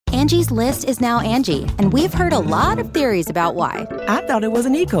Angie's List is now Angie, and we've heard a lot of theories about why. I thought it was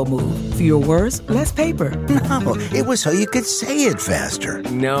an eco move. Fewer words, less paper. No, it was so you could say it faster.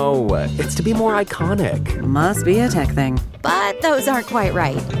 No, it's to be more iconic. Must be a tech thing. But those aren't quite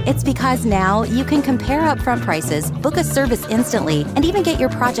right. It's because now you can compare upfront prices, book a service instantly, and even get your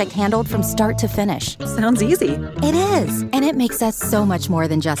project handled from start to finish. Sounds easy. It is, and it makes us so much more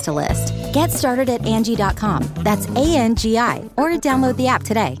than just a list. Get started at Angie.com. That's ANGI, or download the app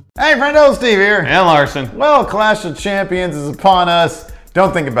today. Hey, friendo, Steve here. And Larson. Well, Clash of Champions is upon us.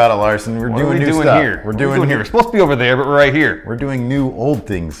 Don't think about it, Larson. We're doing new stuff. Here? We're doing here. We're supposed to be over there, but we're right here. We're doing new old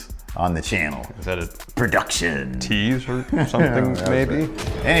things on the channel. Is that a production tease or something? Maybe.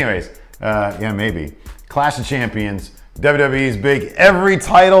 Right. Anyways, maybe. Clash of Champions, WWE's big every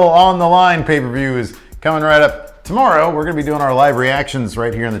title on the line pay-per-view is coming right up tomorrow. We're going to be doing our live reactions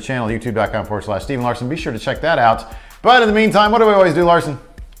right here on the channel, youtube.com/Steven Larson. Be sure to check that out. But in the meantime, what do we always do, Larson?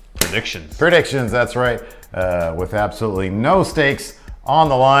 Predictions. Predictions, that's right. With absolutely no stakes on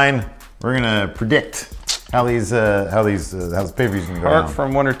the line, we're going to predict how these pay-per-views going to go down. Apart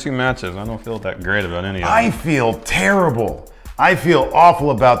from one or two matches, I don't feel that great about any of them. I feel terrible. I feel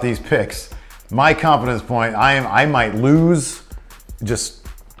awful about these picks. My confidence point, I might lose. Just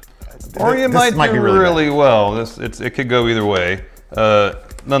or you might do really well. It could go either way.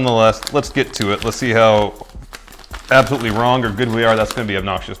 Nonetheless, let's get to it. Let's see how absolutely wrong or good we are. That's going to be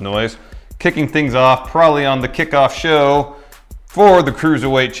obnoxious noise. Kicking things off, probably on the kickoff show for the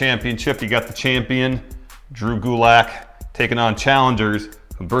Cruiserweight Championship. You got the champion, Drew Gulak, taking on challengers,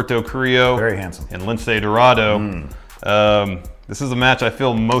 Humberto Carrillo, very handsome, and Lince Dorado. This is the match I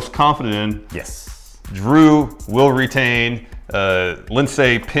feel most confident in. Yes. Drew will retain.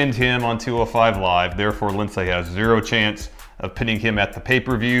 Lince pinned him on 205 Live, therefore Lince has zero chance of pinning him at the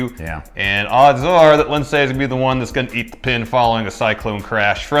pay-per-view. Yeah. And odds are that Lince is going to be the one that's going to eat the pin following a cyclone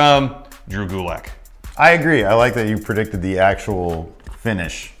crash from Drew Gulak. I agree. I like that you predicted the actual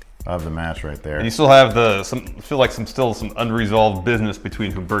finish of the match right there. And you still have still some unresolved business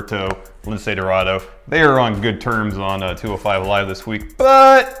between Humberto, Lince Dorado. They are on good terms on 205 Live this week,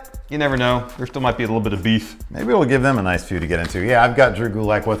 but you never know. There still might be a little bit of beef. Maybe it'll give them a nice feud to get into. Yeah, I've got Drew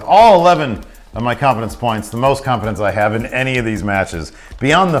Gulak with all 11 of my confidence points, the most confidence I have in any of these matches.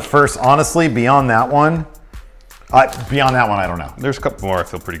 Beyond the first, honestly, beyond that one, I don't know. There's a couple more I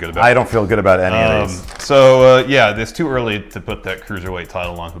feel pretty good about. I don't feel good about any of these. It's too early to put that Cruiserweight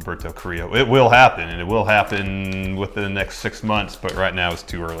title on Humberto Carrillo. It will happen, and it will happen within the next 6 months, but right now it's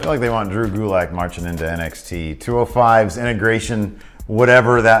too early. I feel like they want Drew Gulak marching into NXT. 205's integration,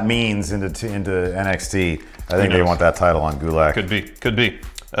 whatever that means, into NXT. I think they want that title on Gulak. Could be.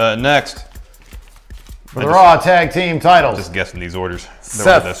 Next. For the Raw Tag Team titles. Just guessing these orders.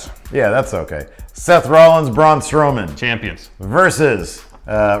 Yeah, that's okay. Seth Rollins, Braun Strowman. Champions. Versus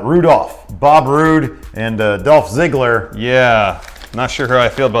Rudolph, Bob Roode, and Dolph Ziggler. Yeah, not sure how I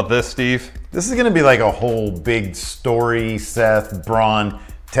feel about this, Steve. This is going to be like a whole big story. Seth, Braun,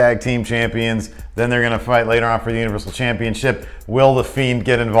 Tag Team Champions. Then they're going to fight later on for the Universal Championship. Will The Fiend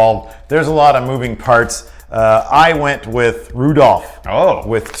get involved? There's a lot of moving parts. I went with Rudolph. Oh.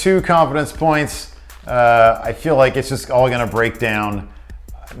 With 2 confidence points. I feel like it's just all going to break down.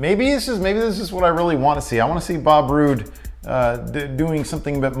 Maybe this is what I really want to see. I want to see Bob Roode doing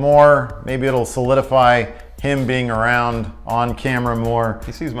something a bit more. Maybe it'll solidify him being around on camera more.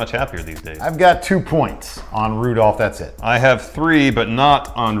 He seems much happier these days. I've got 2 points on Rudolph. That's it. I have 3, but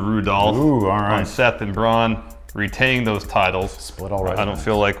not on Rudolph. Ooh, all right. On Seth and Braun retaining those titles. Split already. I don't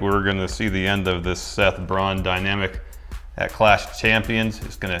feel like we're going to see the end of this Seth Braun dynamic at Clash of Champions.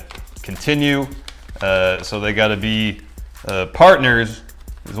 It's going to continue. So they got to be partners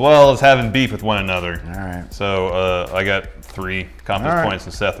as well as having beef with one another. All right. So I got 3 confidence points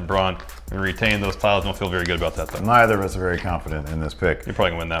in Seth and Braun. And retain those titles. Don't feel very good about that, though. Neither of us are very confident in this pick. You're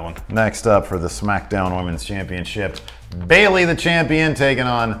probably going to win that one. Next up for the SmackDown Women's Championship, Bayley the champion taking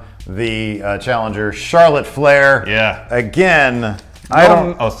on the challenger, Charlotte Flair. Yeah. Again,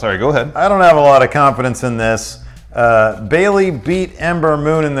 Oh, sorry. Go ahead. I don't have a lot of confidence in this. Bayley beat Ember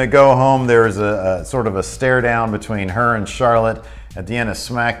Moon in the go home. There was a sort of a stare down between her and Charlotte at the end of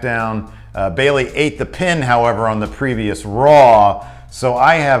SmackDown. Bayley ate the pin, however, on the previous Raw. So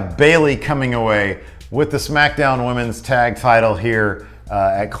I have Bayley coming away with the SmackDown Women's Tag title here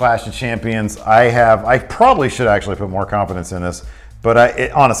at Clash of Champions. I probably should actually put more confidence in this,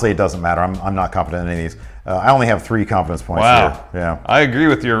 but honestly, it doesn't matter. I'm not confident in any of these. I only have 3 confidence points here. Yeah. I agree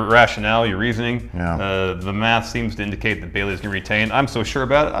with your rationale, your reasoning. Yeah. The math seems to indicate that Bayley's going to retain. I'm so sure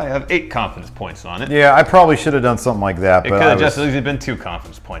about it. I have 8 confidence points on it. Yeah, I probably should have done something like that. It could have just easily been 2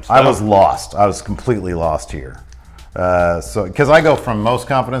 confidence points. I was lost. I was completely lost here. So because I go from most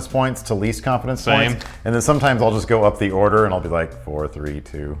confidence points to least confidence points, and then sometimes I'll just go up the order and I'll be like 4, 3,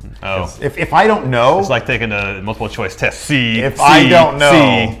 2. Oh. If I don't know, it's like taking a multiple choice test. I don't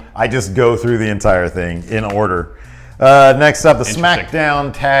know, I just go through the entire thing in order. Next up, the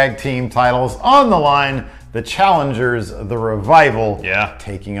SmackDown Tag Team titles on the line. The challengers, the Revival,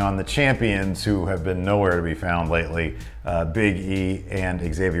 taking on the champions who have been nowhere to be found lately. Big E and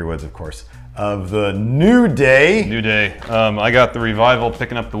Xavier Woods, of course, of the New Day. New Day. I got the Revival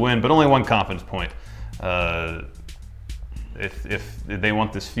picking up the win, but only 1 confidence point. If they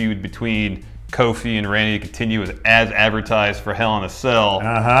want this feud between Kofi and Randy to continue as advertised for Hell in a Cell,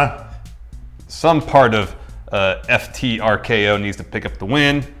 some part of FTRKO needs to pick up the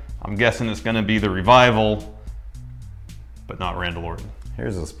win. I'm guessing it's going to be the Revival, but not Randall Orton.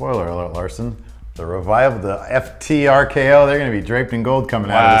 Here's a spoiler alert, Larson. The Revival, the FTRKO, they're going to be draped in gold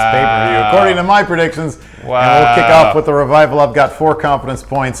coming out of this pay-per-view, according to my predictions. Wow. And we'll kick off with the Revival. I've got 4 confidence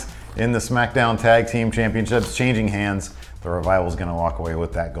points in the SmackDown Tag Team Championships changing hands. The Revival's going to walk away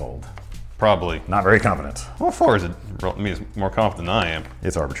with that gold. Probably. Not very confident. Well, 4 is more confident than I am.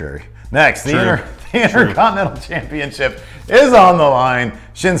 It's arbitrary. Next, the Intercontinental Championship is on the line.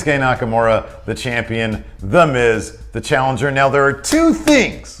 Shinsuke Nakamura, the champion. The Miz, the challenger. Now, there are 2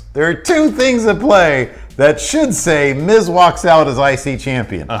 things. There are 2 things at play that should say Miz walks out as IC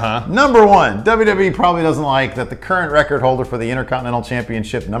champion. Number 1, WWE probably doesn't like that the current record holder for the Intercontinental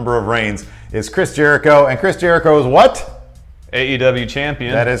Championship number of reigns is Chris Jericho. And Chris Jericho is what? AEW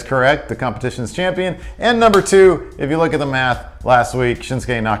champion. That is correct. The competition's champion. And number 2, if you look at the math, last week,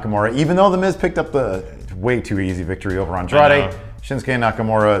 Shinsuke Nakamura, even though The Miz picked up the way too easy victory over Andrade, Shinsuke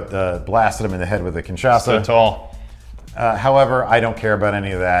Nakamura blasted him in the head with a Kinshasa. So tall. However, I don't care about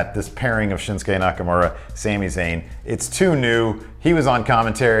any of that. This pairing of Shinsuke Nakamura, Sami Zayn, it's too new. He was on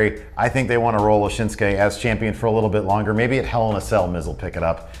commentary. I think they want to roll a Shinsuke as champion for a little bit longer. Maybe at Hell in a Cell, Miz will pick it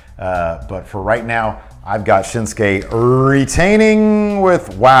up. But for right now, I've got Shinsuke retaining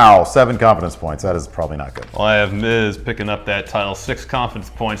with, 7 confidence points. That is probably not good. Well, I have Miz picking up that title. 6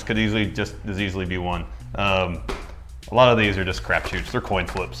 confidence points could easily be 1. A lot of these are just crapshoots. They're coin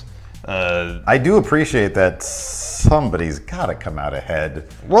flips. I do appreciate that somebody's got to come out ahead.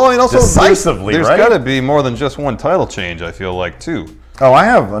 Well, I mean, also decisively, there's got to be more than just 1 title change, I feel like, too. Oh, I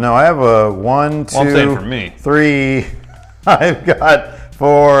have a 1, 2, I'm saying for me. 3. I've got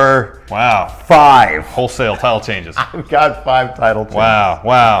 4. Wow. 5. Wholesale title changes. I've got 5 title changes.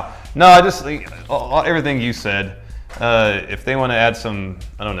 Wow. No, I just everything you said. If they want to add some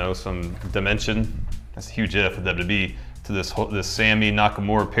dimension, that's a huge if for WWE to this Sami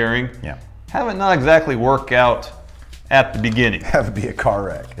Nakamura pairing. Yeah. Have it not exactly work out at the beginning. Have it be a car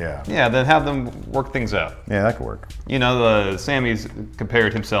wreck. Yeah. Yeah. Then have them work things out. Yeah, that could work. You know, Sami's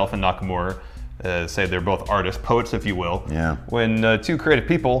compared himself and Nakamura. Say they're both artists, poets, if you will. Yeah. When 2 creative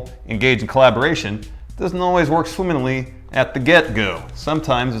people engage in collaboration, it doesn't always work swimmingly at the get-go.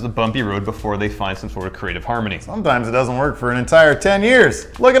 Sometimes there's a bumpy road before they find some sort of creative harmony. Sometimes it doesn't work for an entire 10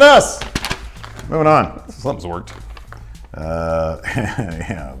 years. Look at us. Moving on. Something's worked.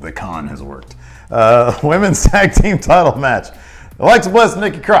 Yeah, the con has worked. Women's tag team title match. Alexa Bliss and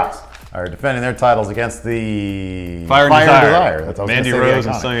Nikki Cross are defending their titles against the Fire and Desire. That's Mandy Rose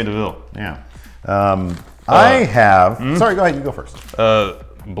and Sonya Deville. Yeah. I have... Sorry, go ahead. You go first.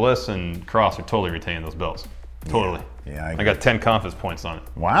 Bliss and Cross are totally retaining those belts. Totally. Yeah, I got 10 confidence points on it.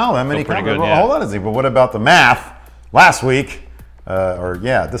 Wow, that many confidence points. Yeah. Hold on a second. But what about the math? Last week,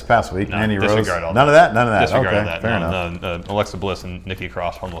 this past week, Mandy Rose. None of that? None of that. Disregard okay, that. Fair enough. Alexa Bliss and Nikki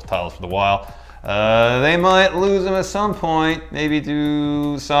Cross won those titles for the while. They might lose them at some point, maybe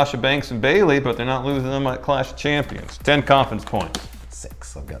to Sasha Banks and Bayley, but they're not losing them at Clash of Champions. 10 confidence points.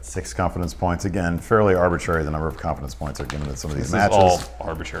 6. I've got 6 confidence points. Again, fairly arbitrary, the number of confidence points are given to some of these matches. It's all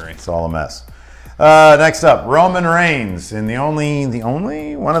arbitrary. It's all a mess. Next up, Roman Reigns in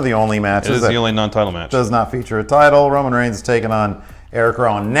one of the only matches. It is the only non-title match. Does not feature a title. Roman Reigns is taking on Eric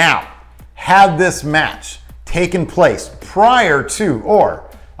Rowan. Now, had this match taken place prior to,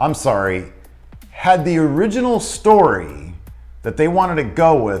 had the original story that they wanted to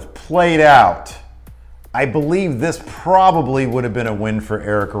go with played out, I believe this probably would have been a win for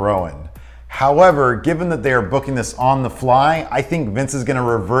Eric Rowan. However, given that they are booking this on the fly, I think Vince is going to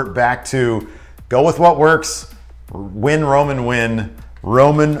revert back to go with what works, win Roman win,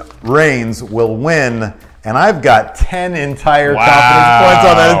 Roman Reigns will win, and I've got 10 entire confidence points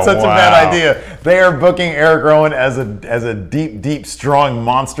on that. It's such a bad idea. They are booking Eric Rowan as a deep, strong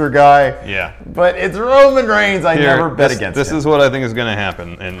monster guy. Yeah. But it's Roman Reigns. I never bet against him. This is what I think is going to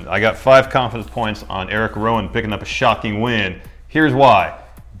happen. And I got 5 confidence points on Eric Rowan picking up a shocking win. Here's why.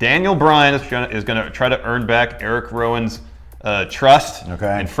 Daniel Bryan is going to try to earn back Eric Rowan's trust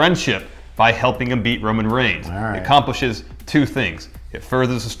and friendship by helping him beat Roman Reigns. Right. It accomplishes two things. It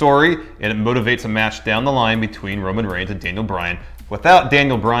furthers the story, and it motivates a match down the line between Roman Reigns and Daniel Bryan without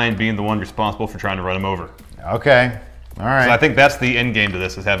Daniel Bryan being the one responsible for trying to run him over. Okay. All right. So I think that's the end game to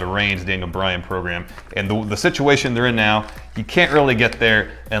this, is have a Reigns-Daniel Bryan program. And the situation they're in now, you can't really get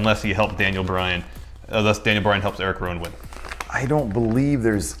there unless you help Daniel Bryan, unless Daniel Bryan helps Eric Rowan win. I don't believe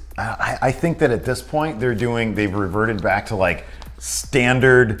there's... I think that at this point they've reverted back to like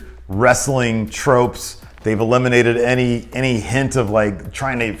standard wrestling tropes. They've eliminated any hint of like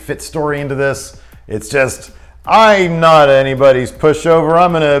trying to fit story into this. It's just, I'm not anybody's pushover.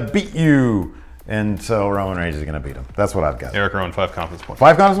 I'm gonna beat you. And so Roman Reigns is gonna beat him. That's what I've got. Eric Rowan, 5 confidence points.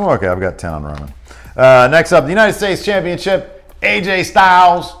 5 confidence points? Okay, I've got 10 on Roman. Next up, the United States Championship. AJ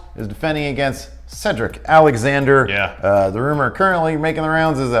Styles is defending against Cedric Alexander. Yeah. The rumor currently making the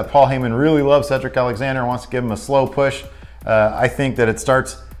rounds is that Paul Heyman really loves Cedric Alexander and wants to give him a slow push. I think that it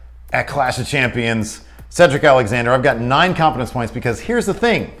starts at Clash of Champions. Cedric Alexander, I've got 9 confidence points because here's the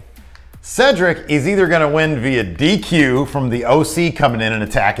thing. Cedric is either going to win via DQ from the OC coming in and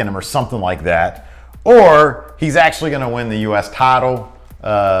attacking him or something like that, or he's actually going to win the U.S. title.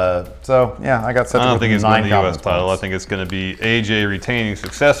 So, yeah, I got Cedric. I don't think with it's 9 going to the U.S. confidence title. points. I think it's going to be AJ retaining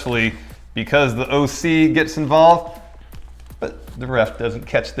successfully because the OC gets involved, but the ref doesn't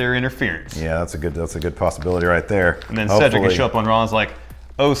catch their interference. Yeah, that's a good possibility right there. And then Cedric can show up on Raw and is like,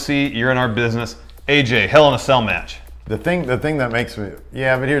 OC, you're in our business. AJ, Hell in a Cell match. The thing that makes me,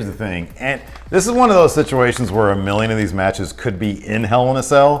 yeah, but here's the thing. And this is one of those situations where a million of these matches could be in Hell in a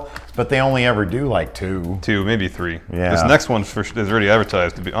Cell, but they only ever do like 2. 2, maybe 3. Yeah. This next one is already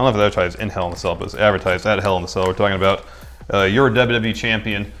advertised to be, I don't know if it's advertised in Hell in a Cell, but it's advertised at Hell in a Cell. We're talking about your WWE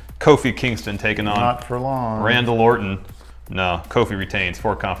champion, Kofi Kingston, taking on Not for long. Randall Orton. No, Kofi retains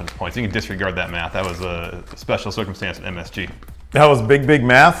 4 confidence points. You can disregard that math. That was a special circumstance at MSG. That was big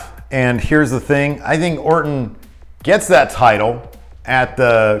math. And here's the thing. I think Orton gets that title at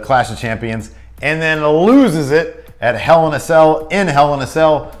the Clash of Champions and then loses it at Hell in a Cell in Hell in a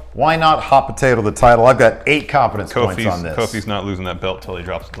Cell. Why not hot potato the title? I've got 8 confidence points on this. Kofi's not losing that belt till he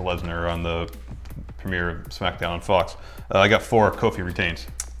drops it to Lesnar on the premiere of SmackDown on Fox. I got 4. Kofi retains.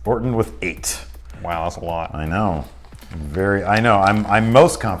 Orton with 8. Wow, that's a lot. I know. I'm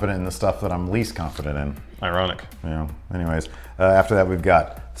most confident in the stuff that I'm least confident in. Ironic. Yeah. Anyways, after that we've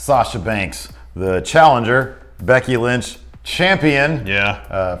got Sasha Banks, the challenger, Becky Lynch, champion.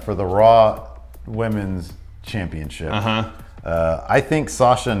 Yeah. For the Raw Women's Championship. I think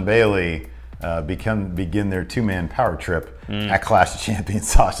Sasha and Bayley begin their 2-man power trip at Clash of Champions.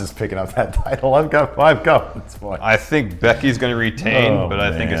 Sasha's picking up that title. I've got 5 confidence points. I think Becky's going to retain, but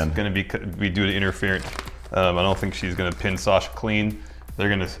I think man. it's going to be due to interference. I don't think she's going to pin Sasha clean. They're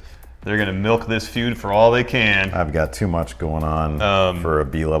going to milk this feud for all they can. I've got too much going on for a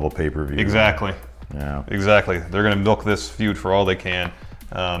B-level pay-per-view. Exactly. Yeah. Exactly. They're going to milk this feud for all they can.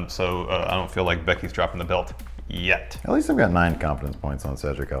 So I don't feel like Becky's dropping the belt yet. At least I've got 9 confidence points on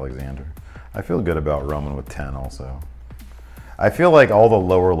Cedric Alexander. I feel good about Roman with 10 also. I feel like all the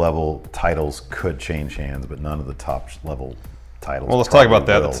lower level titles could change hands, but none of the top level titles. Well, let's talk about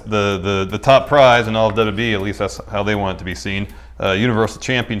that. Will. The top prize in all of WWE, at least that's how they want it to be seen. Universal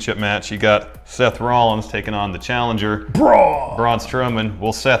Championship match. You got Seth Rollins taking on the challenger, Braun Strowman.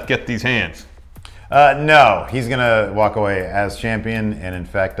 Will Seth get these hands? No, he's gonna walk away as champion, and in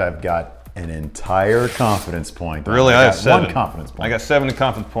fact, I've got an entire confidence point. Really, I have 7. 1 confidence point. I got 7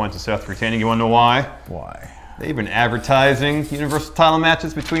 confidence points of Seth retaining. You want to know why? Why? They've been advertising Universal title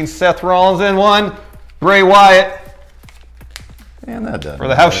matches between Seth Rollins and one Bray Wyatt. And that doesn't for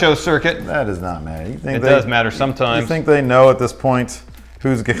the house show circuit. That does not matter. You think it does matter sometimes. You think they know at this point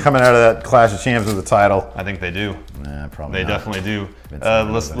who's coming out of that Clash of Champions with the title? I think they do. Nah, probably they not. Definitely do.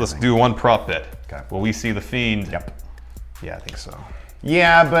 Let's do one prop bet. Okay. Will we see the Fiend? Yep. Yeah, I think so.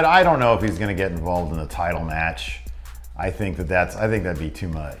 Yeah, but I don't know if he's going to get involved in the title match. I think that'd be too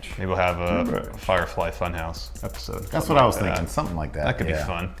much. Maybe we'll have a Firefly Funhouse episode. That's what I was thinking. Something like that. That could be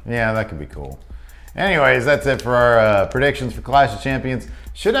fun. Yeah, that could be cool. Anyways, that's it for our predictions for Clash of Champions.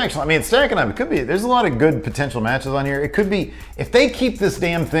 Should actually, I mean, it's stacking up. It could be. There's a lot of good potential matches on here. It could be if they keep this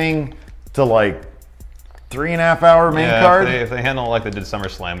damn thing to like 3.5 hour main card. If they handle it like they did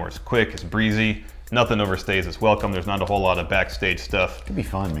SummerSlam, where it's quick, it's breezy, nothing overstays its welcome. There's not a whole lot of backstage stuff. It could be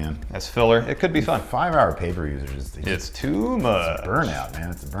fun, man. As filler, it could be fun. 5 hour pay-per-views are just it's too much. It's a burnout, man.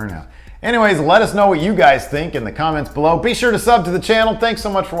 It's a burnout. Anyways, let us know what you guys think in the comments below. Be sure to sub to the channel. Thanks so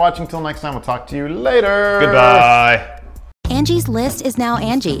much for watching. Till next time, we'll talk to you later. Goodbye. Angie's List is now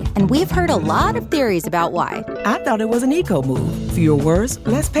Angie, and we've heard a lot of theories about why. I thought it was an eco move. Fewer words,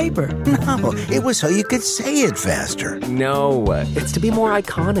 less paper. No, it was so you could say it faster. No, it's to be more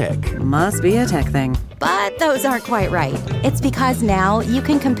iconic. Must be a tech thing. But those aren't quite right. It's because now you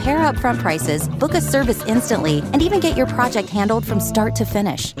can compare upfront prices, book a service instantly, and even get your project handled from start to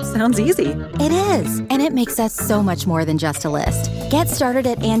finish. Sounds easy. It is, and it makes us so much more than just a list. Get started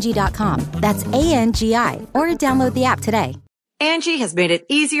at Angie.com. That's ANGI, or download the app today. Angie has made it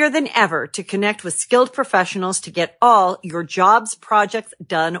easier than ever to connect with skilled professionals to get all your jobs projects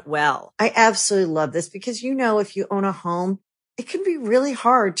done well. I absolutely love this because, if you own a home, it can be really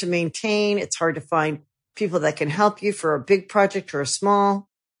hard to maintain. It's hard to find people that can help you for a big project or a small.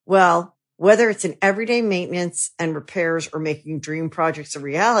 Well, whether it's in everyday maintenance and repairs or making dream projects a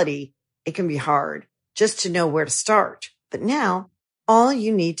reality, it can be hard just to know where to start. But now all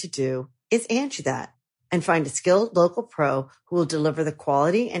you need to do is Angie that and find a skilled local pro who will deliver the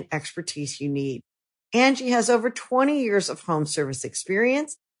quality and expertise you need. Angie has over 20 years of home service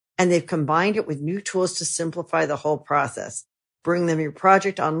experience, and they've combined it with new tools to simplify the whole process. Bring them your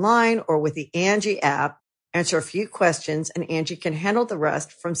project online or with the Angie app, answer a few questions, and Angie can handle the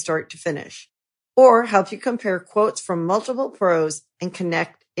rest from start to finish. Or help you compare quotes from multiple pros and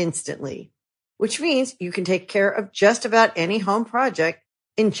connect instantly, which means you can take care of just about any home project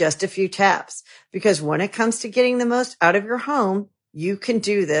in just a few taps. Because when it comes to getting the most out of your home, you can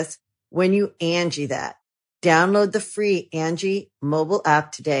do this when you Angie that. Download the free Angie mobile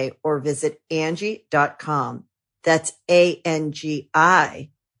app today or visit Angie.com. That's ANGI.com.